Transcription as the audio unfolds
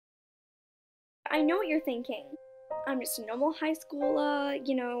I know what you're thinking. I'm just a normal high schooler,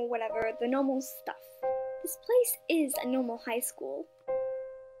 you know, whatever, the normal stuff. This place is a normal high school.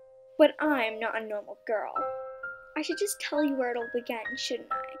 But I'm not a normal girl. I should just tell you where it all began,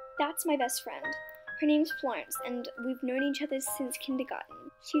 shouldn't I? That's my best friend. Her name's Florence, and we've known each other since kindergarten.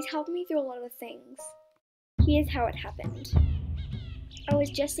 She's helped me through a lot of things. Here's how it happened. I was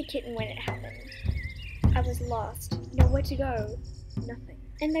just a kitten when it happened. I was lost, nowhere to go, nothing.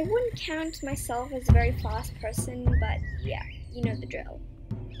 And I wouldn't count myself as a very fast person, but yeah, you know the drill.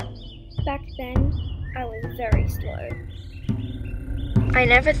 Back then, I was very slow. I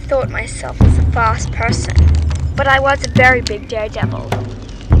never thought myself as a fast person, but I was a very big daredevil.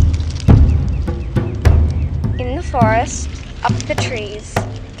 In the forest, up the trees,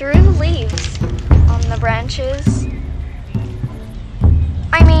 through the leaves, on the branches.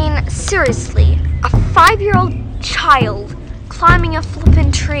 I mean, seriously, a 5-year-old child climbing a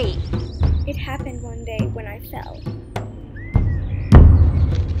flippin' tree. It happened one day when I fell.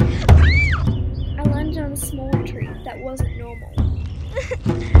 I landed on a small tree that wasn't normal.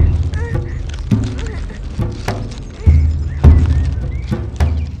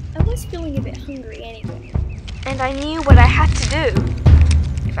 I was feeling a bit hungry anyway. And I knew what I had to do.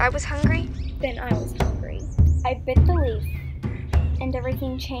 If I was hungry, then I was hungry. I bit the leaf, and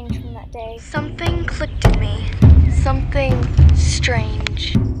everything changed from that day. Something clicked in me. Something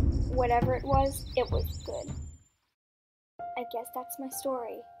strange. Whatever it was good. I guess that's my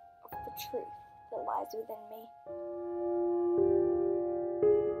story of the truth that lies within me.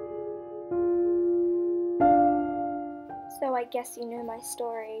 So I guess you know my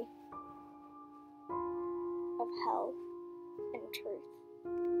story of hell and truth.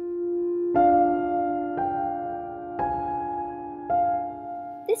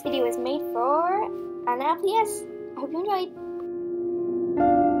 This video was made for AwesomeannaLPS. I hope you enjoyed.